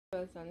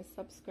And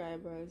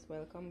subscribers,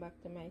 welcome back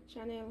to my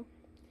channel.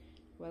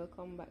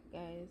 Welcome back,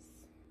 guys.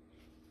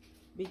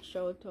 Big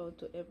shout out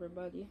to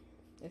everybody,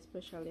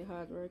 especially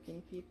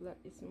hardworking people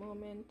at this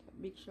moment.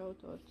 Big shout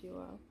out to you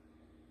all.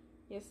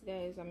 Yes,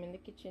 guys, I'm in the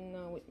kitchen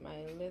now with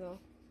my little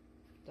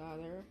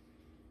daughter,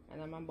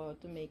 and I'm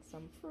about to make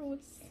some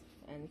fruits,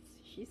 and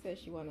she says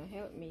she wanna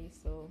help me,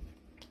 so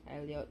I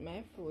lay out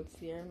my fruits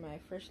here, my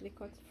freshly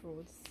cut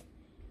fruits,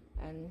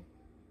 and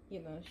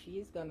you know,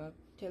 she's gonna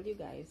tell you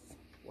guys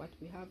what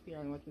we have here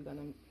and what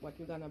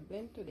we're gonna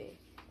blend today.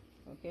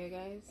 Okay,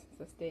 guys,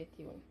 so stay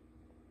tuned.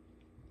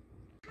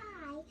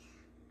 Hi,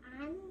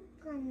 I'm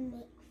gonna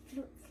make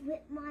fruits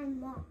with my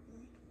mom.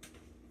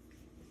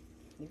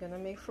 You're gonna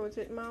make fruits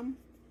with mom?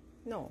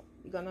 No,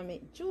 you're gonna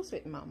make juice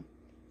with mom.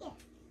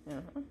 Yeah.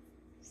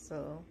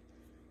 So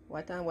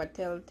what tell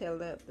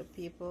the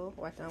people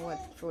what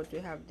fruit we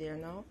have there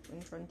now in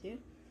front of you?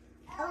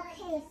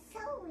 Okay,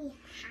 so we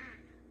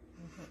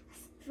have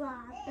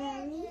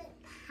strawberry,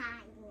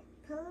 pineapple.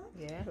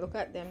 Yeah, look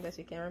at them that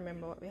you can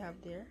remember what we have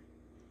there.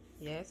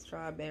 Yes,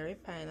 strawberry,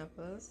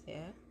 pineapples,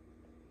 yeah.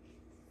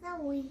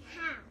 So we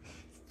have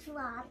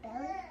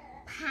strawberry,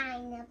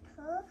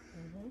 pineapple,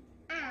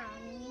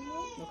 and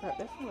look at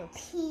the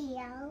fruits.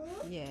 pear.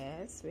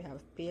 Yes, we have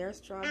pear,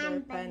 strawberry,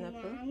 and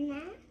pineapple.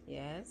 Banana.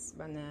 Yes,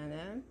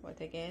 banana. What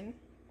again?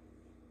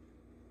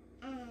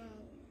 And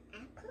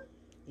apple.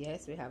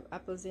 Yes, we have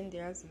apples in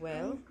there as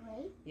well. And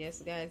grape.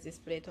 Yes, guys, this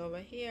plate over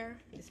here.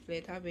 This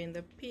plate having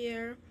the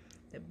pear,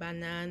 the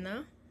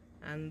banana,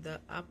 and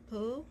the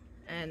apple.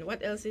 And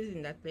what else is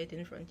in that plate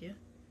in front of you?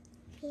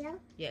 Pear.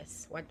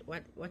 Yes.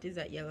 What is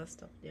that yellow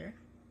stuff there?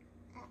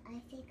 I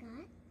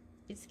forgot.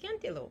 It's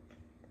cantaloupe.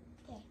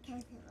 Yeah,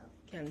 cantaloupe.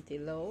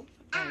 Cantaloupe.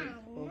 And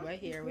over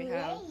here we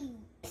have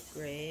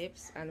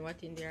grapes. And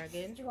what in there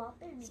again?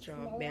 Strawberries.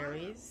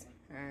 Strawberries.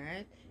 All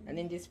right. And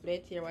in this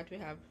plate here, what we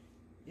have?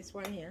 This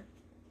one here.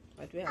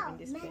 What we have in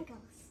this mangoes. plate?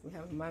 We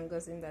have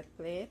mangoes in that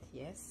plate.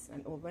 Yes.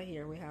 And over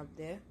here we have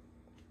the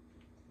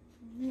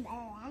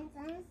melons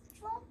and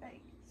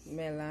strawberries.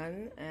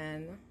 melon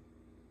and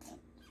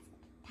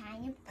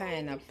Pineapple.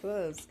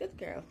 pineapples. Good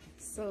girl.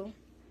 So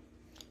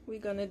we're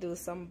gonna do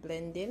some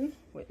blending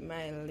with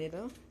my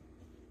little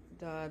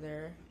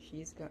daughter.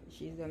 She's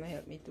gonna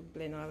help me to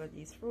blend all of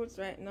these fruits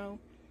right now,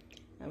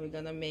 and we're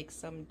gonna make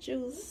some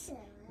juice.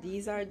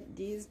 These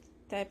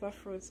type of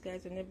fruits,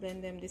 guys, when you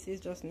blend them, this is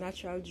just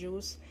natural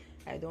juice.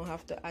 I don't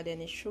have to add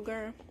any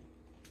sugar,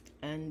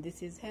 and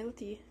this is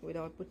healthy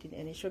without putting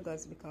any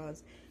sugars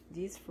because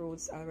these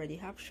fruits already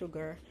have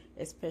sugar,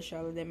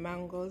 especially the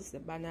mangoes, the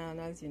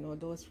bananas. You know,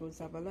 those fruits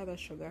have a lot of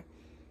sugar.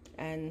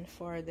 And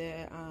for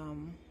the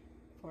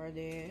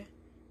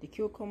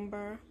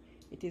cucumber,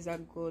 it is a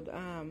good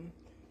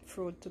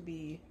fruit to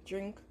be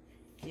drink.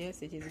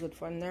 Yes, it is good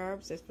for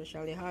nerves,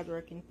 especially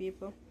hardworking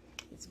people.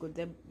 It's good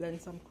to blend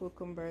some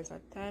cucumbers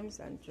at times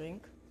and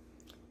drink.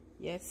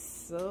 Yes,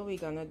 so we're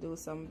gonna do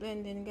some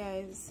blending,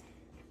 guys.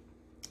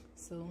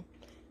 So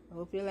I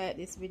hope you like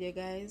this video,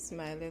 guys.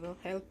 My little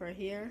helper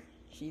here,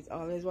 she's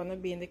always want to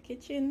be in the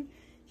kitchen.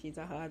 She's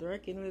a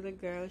hard-working little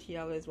girl. She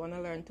always want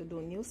to learn to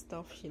do new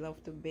stuff. She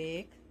loves to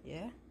bake,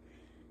 yeah,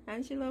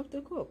 and she loves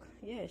to cook.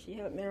 Yeah, she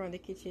helped me around the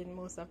kitchen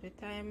most of the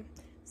time.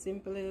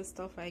 Simple little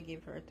stuff I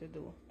give her to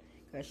do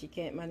because she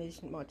can't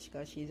manage much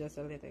because she's just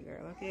a little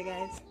girl. Okay,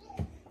 guys,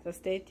 so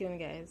stay tuned,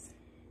 guys.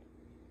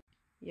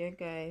 Yeah,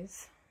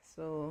 guys,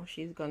 so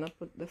she's gonna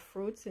put the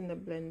fruits in the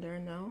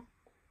blender now.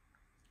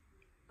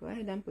 Go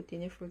ahead and put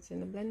in your fruits in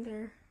the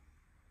blender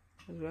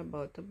because we're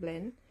about to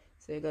blend.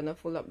 So you're gonna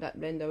fill up that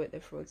blender with the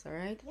fruits,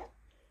 alright? Yep.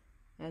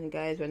 And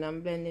guys, when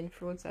I'm blending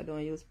fruits, I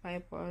don't use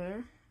pipe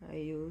water. I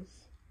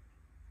use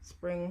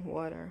spring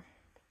water.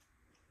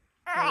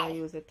 I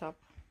use the top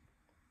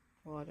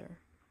water.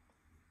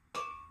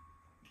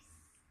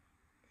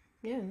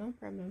 Yeah, no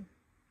problem.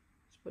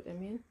 Just put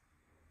them in.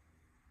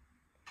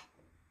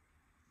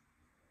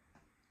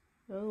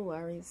 No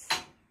worries.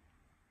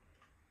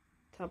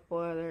 Top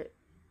water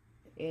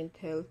ain't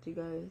healthy,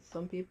 guys.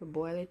 Some people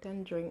boil it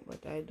and drink,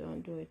 but I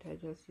don't do it. I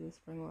just use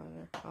spring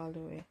water all the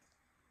way.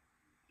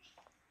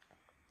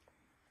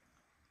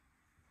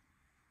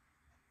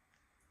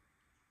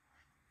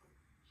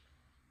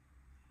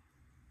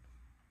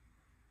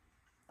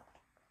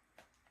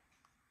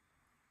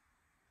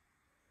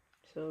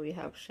 So we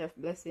have Chef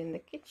Bless in the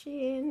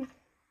kitchen.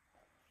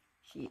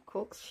 She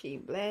cooks, she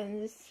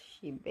blends,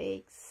 she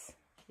bakes.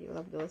 She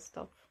loves those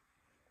stuff.